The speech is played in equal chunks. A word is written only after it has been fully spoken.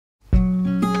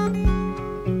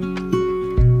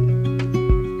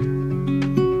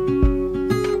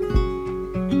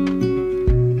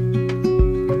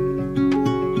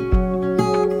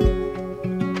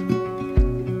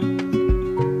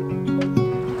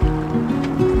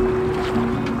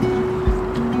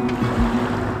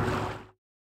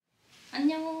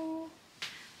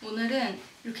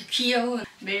귀여운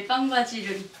멜빵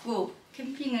바지를 입고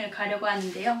캠핑을 가려고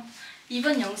하는데요.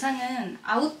 이번 영상은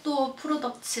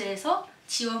아웃도어프로덕츠에서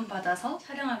지원받아서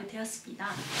촬영하게 되었습니다.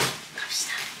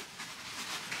 갑시다.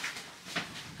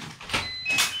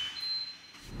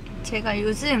 제가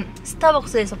요즘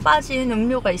스타벅스에서 빠진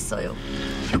음료가 있어요.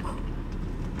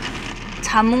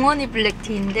 자몽 허니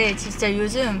블랙티인데 진짜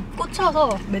요즘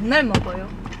꽂혀서 맨날 먹어요.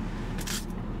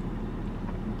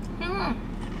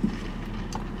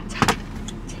 자,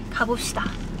 이제 가봅시다.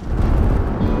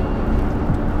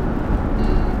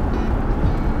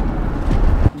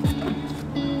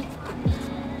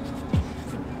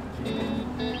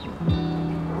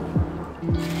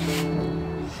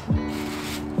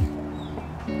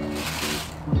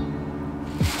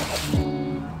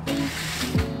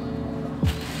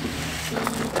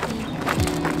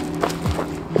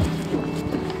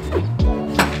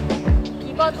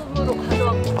 비바돔으로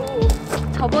가져왔고,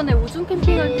 저번에 우중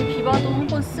캠핑할 때 비바돔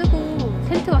한번 쓰고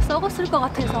텐트가 썩었을 것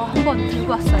같아서 한번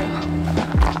들고 왔어요.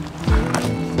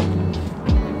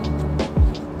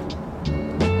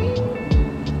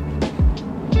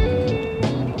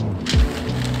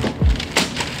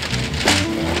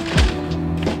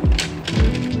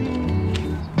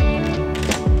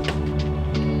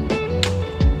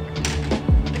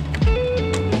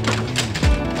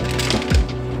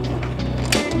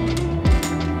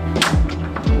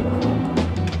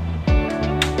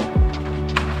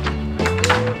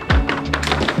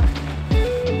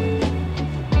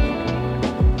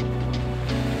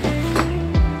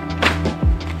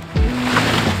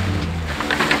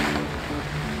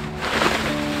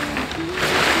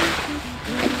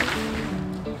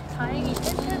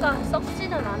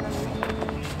 썩지는 않았네.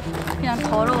 그냥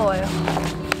더러워요.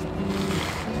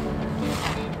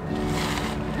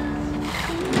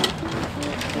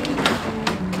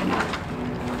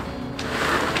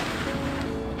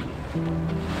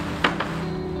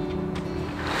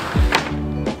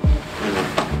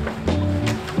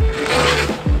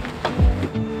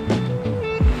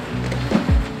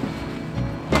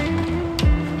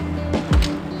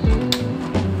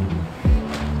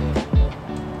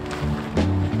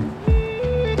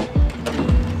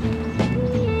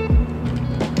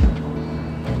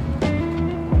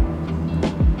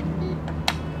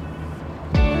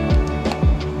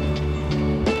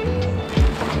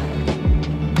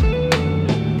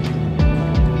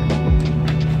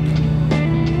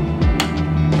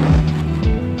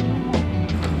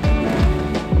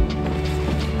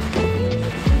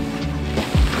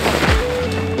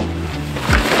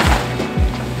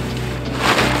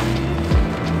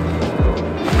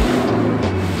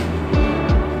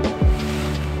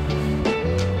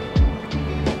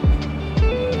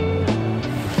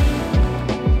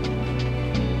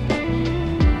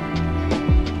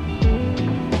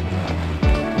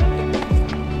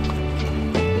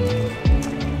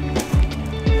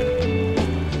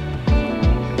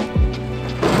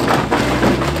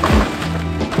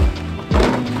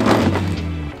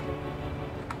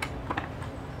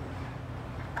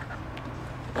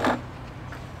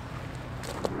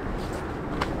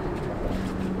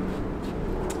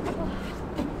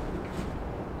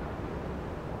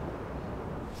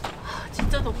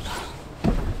 진짜 덥다.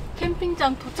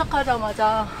 캠핑장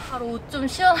도착하자마자 바로 옷 좀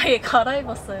시원하게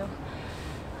갈아입었어요.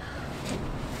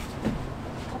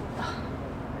 덥다.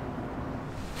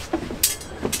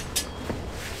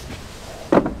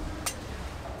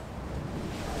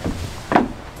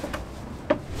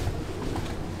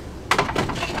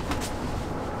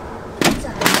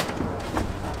 자,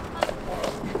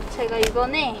 제가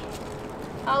이번에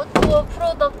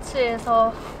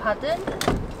아웃도어프로덕츠에서 받은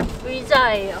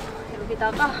의자예요.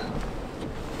 여기다가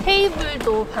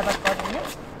테이블도 받았거든요.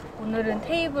 오늘은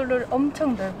테이블을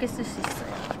엄청 넓게 쓸 수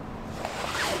있어요.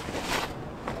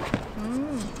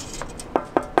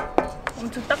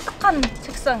 엄청 딱딱한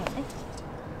책상이네.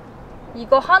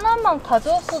 이거 하나만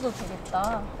가져왔어도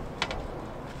되겠다.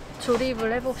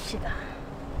 조립을 해봅시다.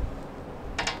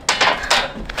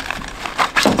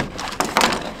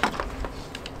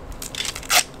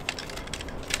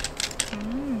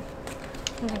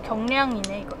 무슨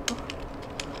경량이네 이것도.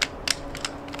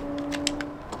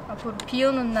 앞으로 비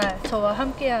오는 날 저와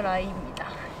함께할 아이입니다.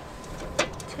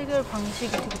 체결 방식이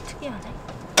되게 특이하네.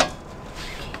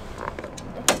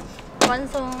 네,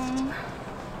 완성.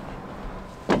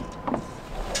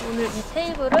 오늘 이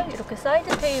테이블을 이렇게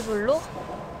사이드 테이블로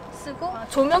쓰고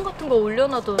조명 같은 거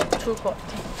올려놔도 좋을 것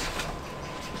같아.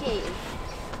 오케이.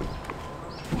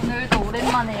 오늘도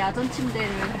오랜만에 야전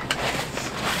침대를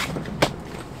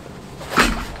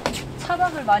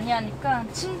차박을 많이 하니까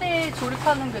침대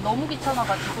조립하는 게 너무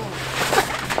귀찮아가지고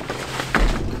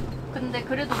근데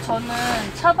그래도 저는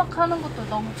차박하는 것도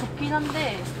너무 좋긴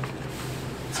한데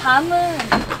잠은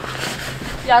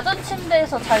야전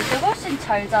침대에서 잘 때 훨씬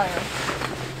잘 자요.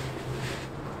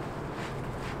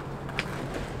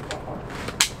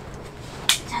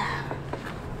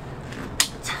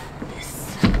 자,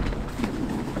 됐어.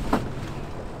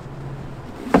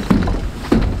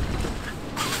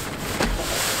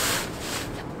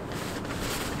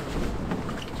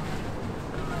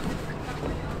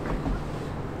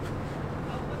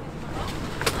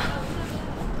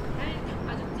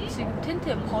 지금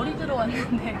텐트에 벌이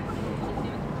들어왔는데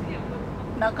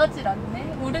나가질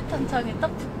않네. 우레탄 창에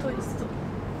딱 붙어 있어.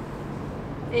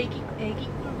 애기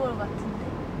꿀벌 같은데.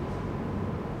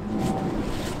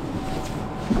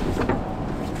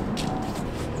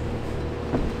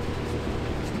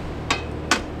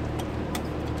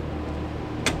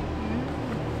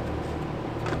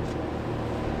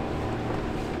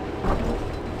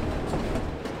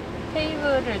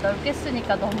 테이블을 넓게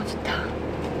쓰니까 너무 좋다.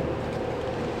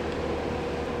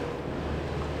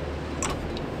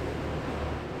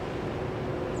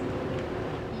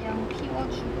 이양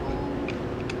피워주고.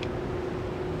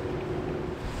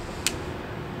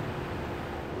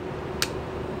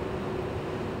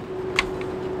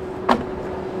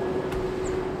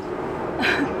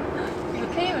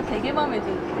 이거 테이블 되게 마음에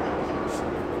들어.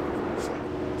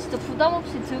 진짜 부담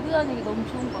없이 들고 다니기 너무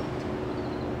좋은 것 같아.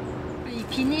 이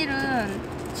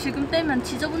비닐은 지금 떼면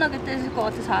지저분하게 떼질 것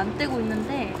같아서 안 떼고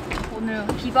있는데 오늘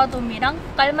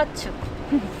비바돔이랑 깔맞춤.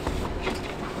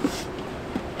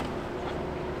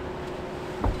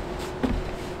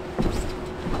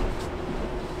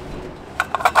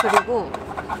 그리고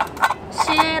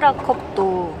시에라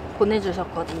컵도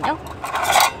보내주셨거든요.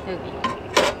 여기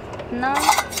하나,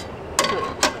 둘.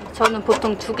 저는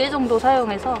보통 2개 정도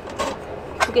사용해서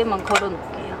 2개만 걸어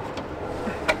놓을게요.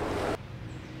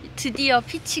 드디어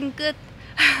피칭 끝.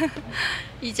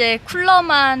 이제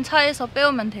쿨러만 차에서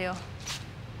빼오면 돼요.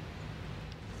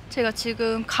 제가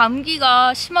지금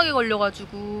감기가 심하게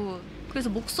걸려가지고 그래서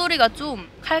목소리가 좀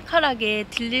칼칼하게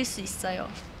들릴 수 있어요.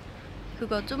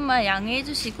 그거 좀만 양해해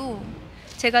주시고,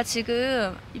 제가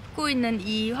지금 입고 있는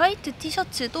이 화이트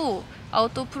티셔츠도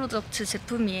아웃도어프로덕츠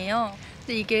제품이에요.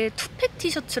 근데 이게 투팩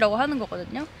티셔츠라고 하는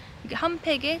거거든요. 이게 한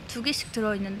팩에 2개씩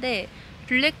들어있는데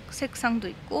블랙 색상도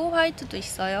있고 화이트도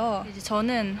있어요. 이제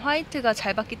저는 화이트가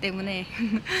잘 받기 때문에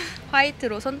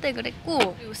화이트로 선택을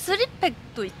했고, 그리고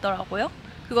 3팩도 있더라고요.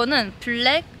 그거는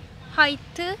블랙,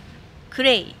 화이트,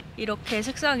 그레이 이렇게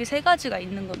색상이 3가지가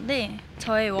있는 건데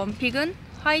저의 원픽은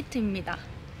화이트입니다.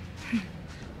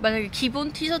 만약에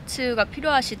기본 티셔츠가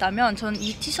필요하시다면 전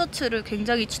이 티셔츠를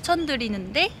굉장히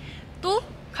추천드리는데, 또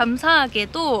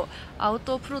감사하게도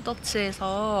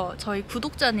아웃도어프로덕츠에서 저희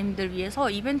구독자님들 위해서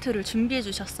이벤트를 준비해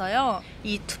주셨어요.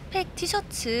 이 투팩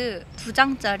티셔츠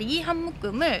 2장짜리 한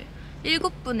묶음을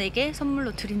 7분에게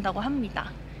선물로 드린다고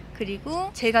합니다. 그리고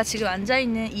제가 지금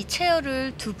앉아있는 이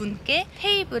체어를 2분께,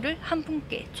 테이블을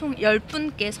 1분께, 총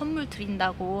 10분께 선물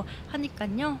드린다고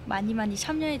하니까요. 많이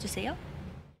참여해주세요.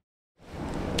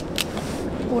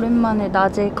 오랜만에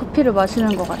낮에 커피를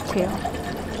마시는 것 같아요.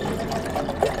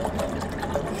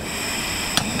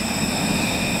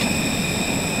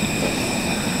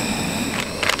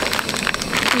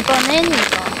 이번엔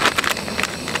이거.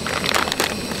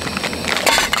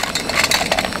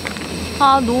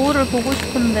 아, 노을을 보고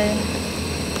싶은데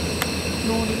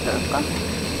노을이 뜰까?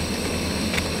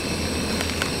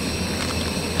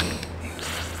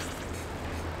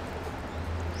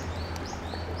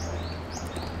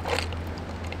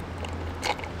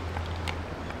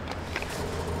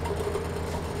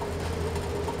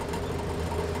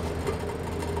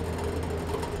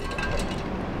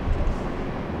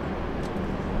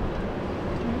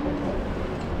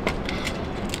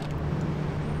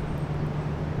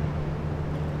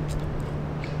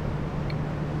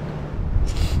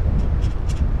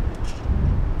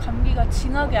 감기가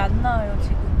징하게 안 나와요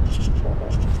지금.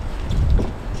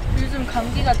 요즘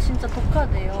감기가 진짜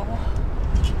독하대요.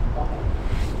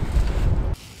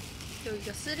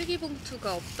 여기가 쓰레기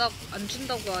봉투가 없다고, 안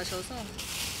준다고 하셔서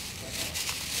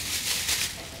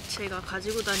제가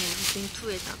가지고 다니는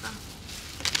봉투에다가.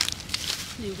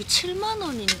 근데 여기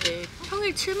 7만원인데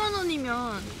평일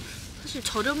 7만원이면 사실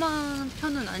저렴한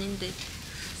편은 아닌데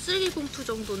쓰레기 봉투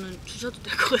정도는 주셔도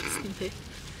될 것 같은데.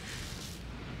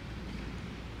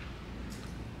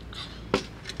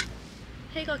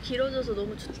 해가 길어져서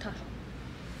너무 좋다.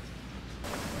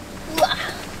 우와!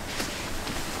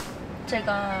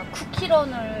 제가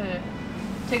쿠키런을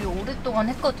되게 오랫동안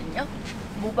했거든요.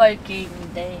 모바일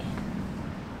게임인데.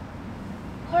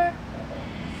 헐.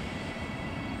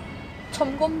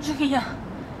 점검 중이야.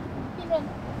 이런.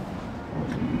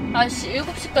 아씨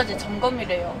 7시까지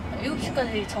점검이래요.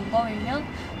 7시까지 점검이면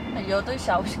 8시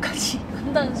 9시까지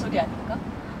한다는 소리 아닌가?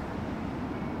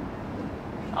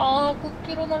 아 꼭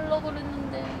일어나려고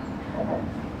그랬는데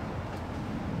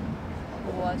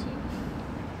뭐하지?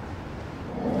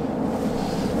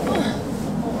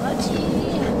 뭐하지?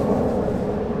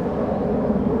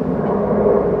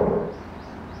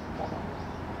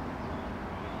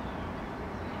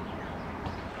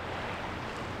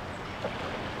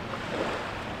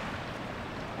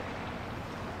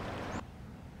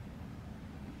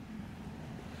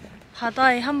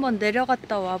 바다에 한번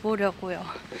내려갔다 와보려고요.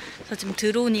 저 지금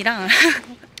드론이랑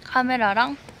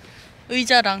카메라랑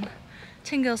의자랑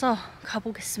챙겨서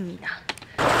가보겠습니다.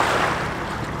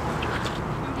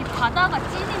 여기 바다가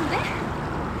찐인데?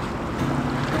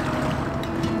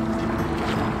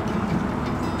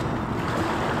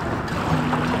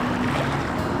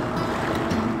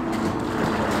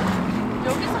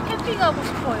 여기서 캠핑하고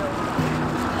싶어요.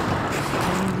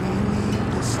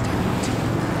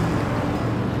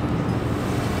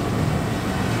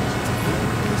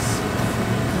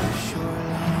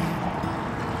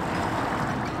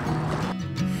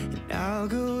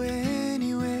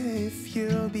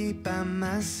 By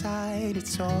my side,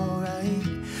 it's alright.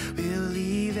 We'll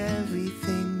leave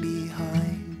everything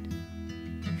behind.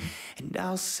 And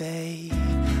I'll say,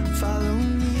 follow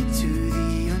me to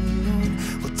the unknown.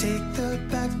 We'll take the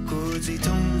back roads we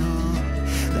don't know.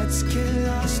 Let's get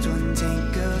lost one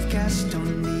tank of gas.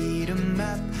 Don't need a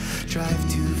map. Drive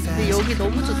too fast. 근데 여기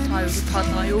너무 좋다. 여기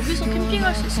바다. 여기서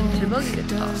캠핑할 수 있으면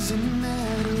대박이겠다.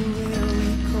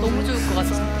 너무 좋을 것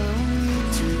같은데.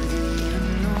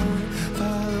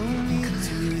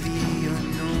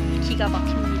 기가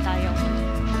막힙니다요.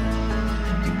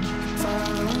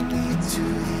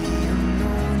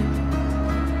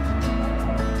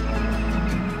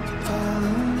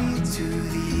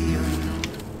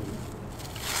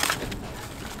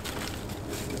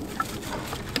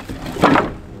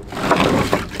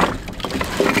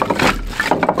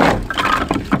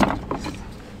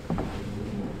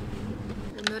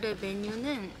 오늘의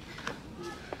메뉴는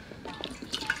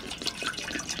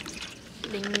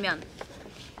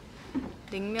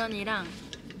냉면이랑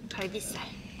갈비살,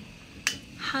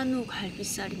 한우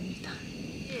갈비살입니다.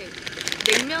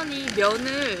 냉면이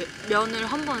면을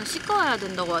한번 씻어야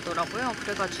된다고 하더라고요.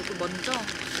 그래가지고 먼저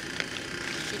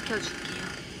익혀줄게요.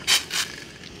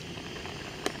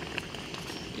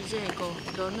 이제 이거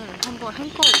면을 한번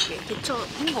헹궈올게요. 데쳐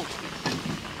헹궈올게요.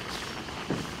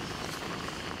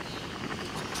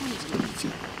 거품이 들어있지?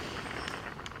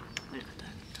 빨리 갖다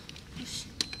야겠다. 으쌰.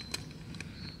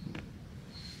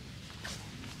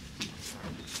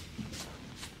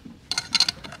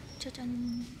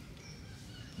 짜잔.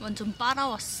 완전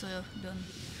빨아왔어요, 면.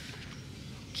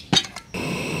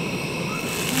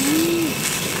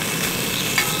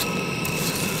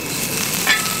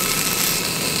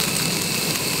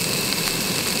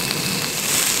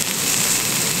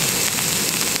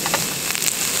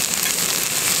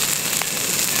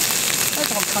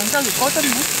 잠깐 장작이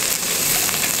꺼졌네?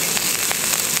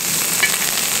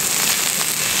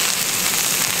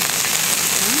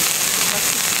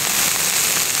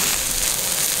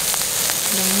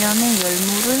 냉면에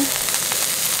열무를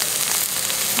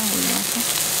딱 올려서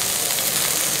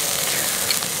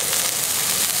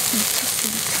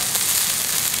미쳤습니다.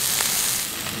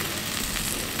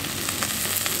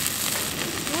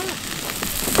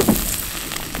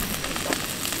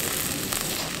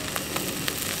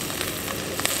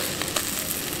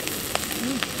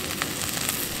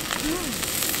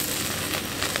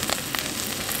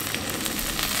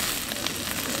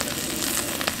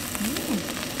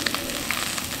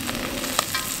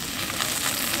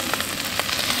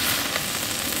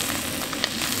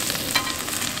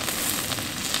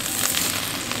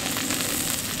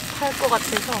 할 것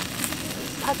같아서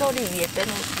파절이 위에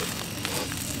빼놓을게요.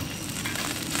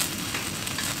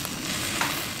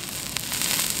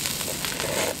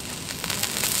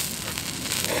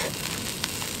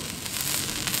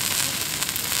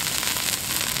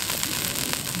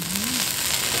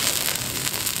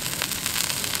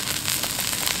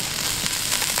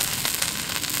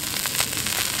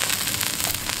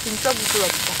 진짜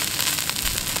부드럽다.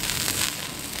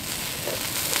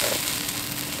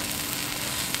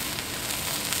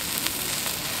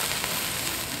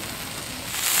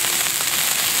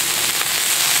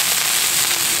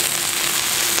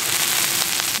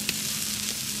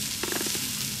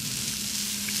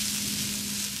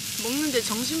 먹는데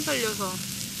정신 팔려서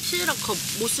시에라컵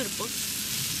못 쓸 뻔.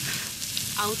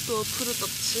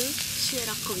 아웃도어프로덕츠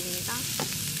시에라컵입니다.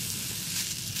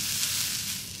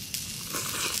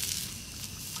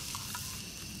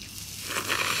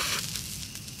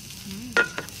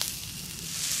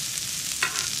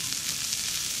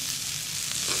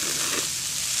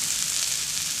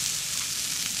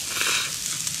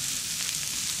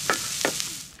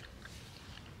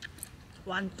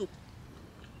 완뚝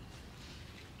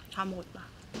다 먹었다.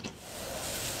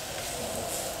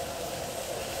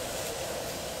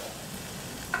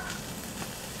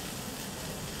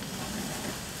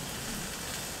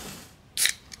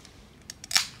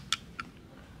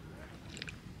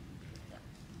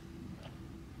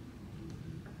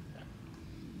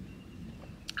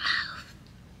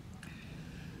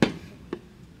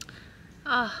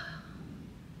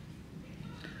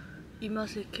 이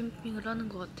맛에 캠핑을 하는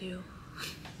것 같아요.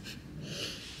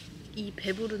 이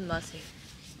배부른 맛에.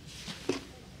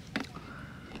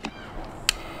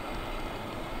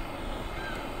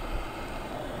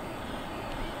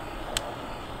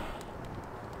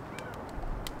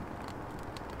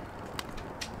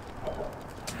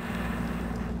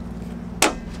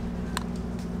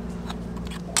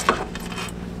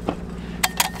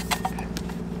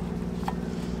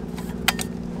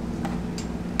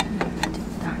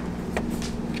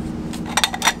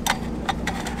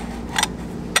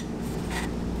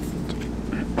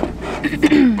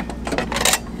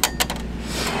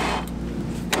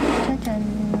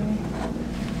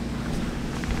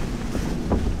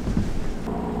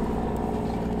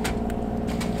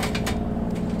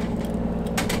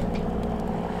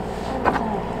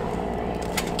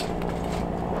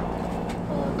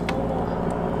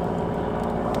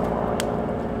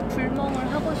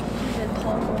 불멍을 하고 싶은데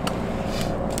더워.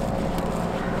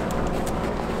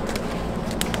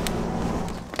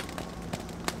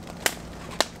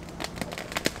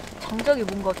 장작이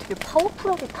뭔가 되게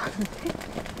파워풀하게 타는데?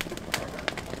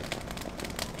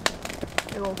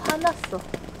 이거 화났어.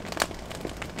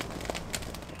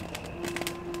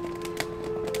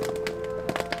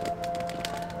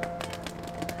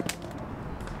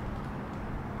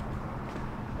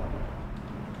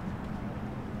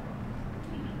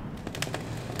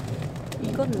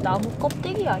 이건 나무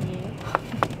껍데기 아니에요?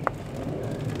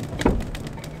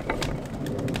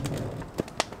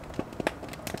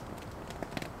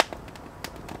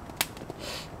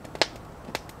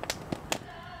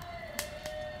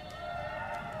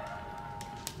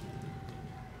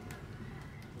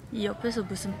 이 옆에서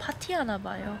무슨 파티 하나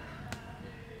봐요.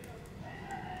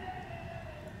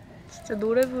 진짜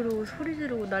노래 부르고 소리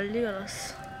지르고 난리가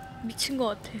났어. 미친 것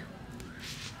같아요.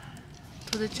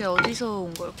 도대체 어디서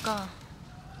온 걸까?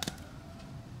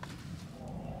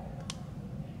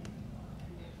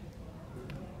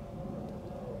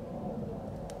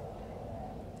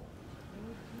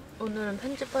 오늘은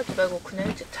편집하지 말고 그냥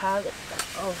일찍 자야겠다.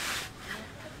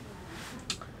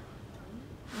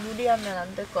 무리하면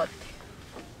안 될 것 같아.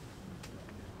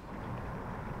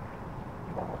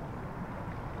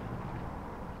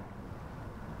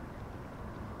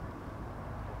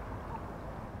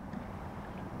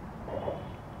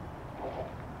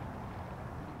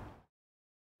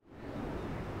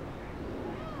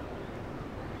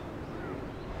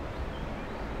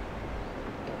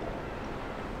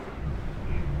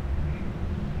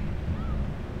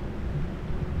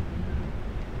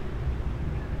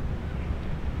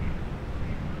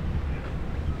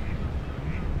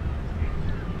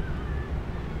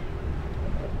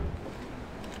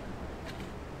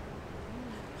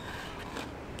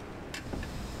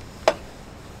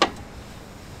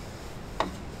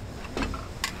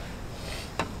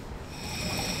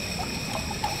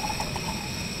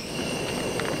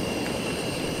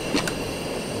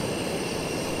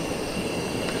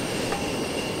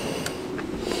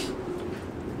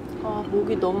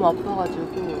 목이 너무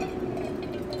아파가지고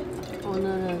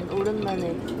오늘은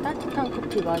오랜만에 따뜻한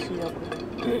커피 마시려고.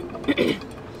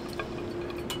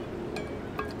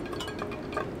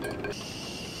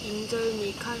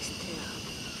 인절미 카스테라.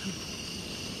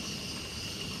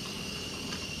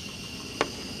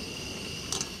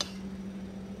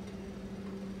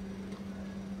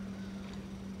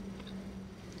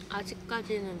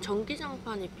 아직까지는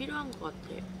전기장판이 필요한 것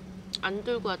같아요. 안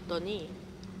들고 왔더니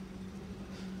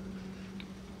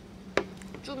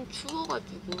좀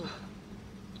추워가지고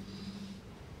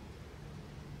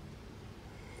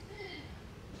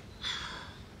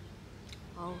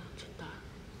아우 좋다.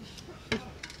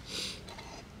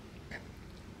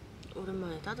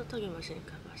 오랜만에 따뜻하게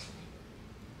마시니까 맛있네.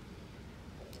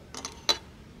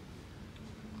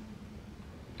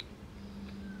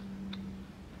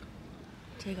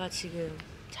 제가 지금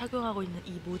착용하고 있는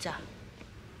이 모자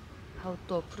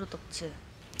아웃도어프로덕츠,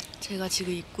 제가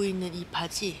지금 입고 있는 이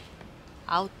바지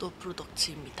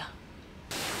아웃도어프로덕츠입니다.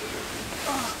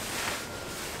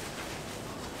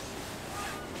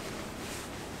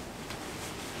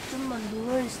 좀만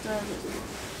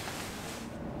누워있어야겠어.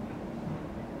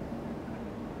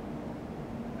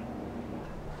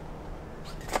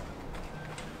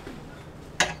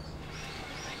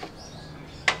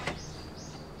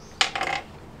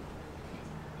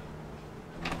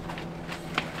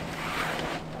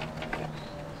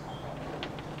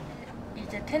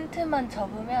 텐트만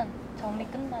접으면 정리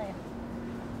끝나요.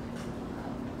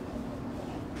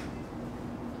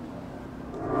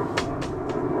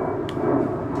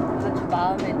 아주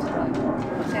마음에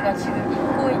들어요. 제가 지금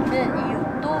입고 있는 이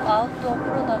옷도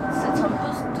아웃도어프로덕츠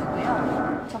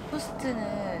점프스트고요.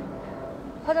 점프스트는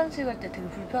화장실 갈 때 되게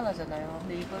불편하잖아요.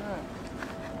 근데 이거는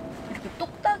이렇게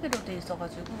똑딱이로 돼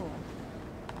있어가지고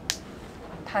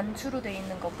단추로 돼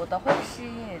있는 것보다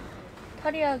훨씬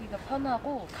탈의하기가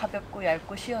편하고 가볍고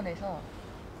얇고 시원해서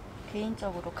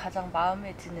개인적으로 가장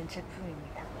마음에 드는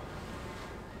제품입니다.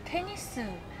 테니스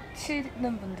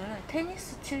치는 분들은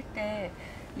테니스 칠 때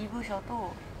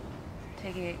입으셔도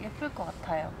되게 예쁠 것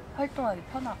같아요. 활동하기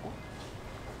편하고.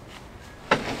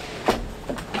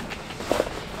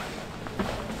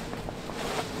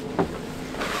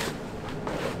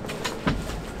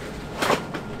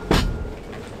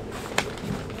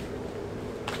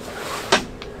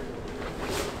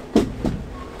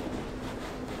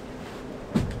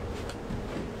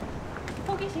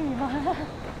 호기심이 많아.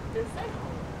 몇 살?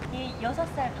 이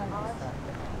 6살 반이었어요.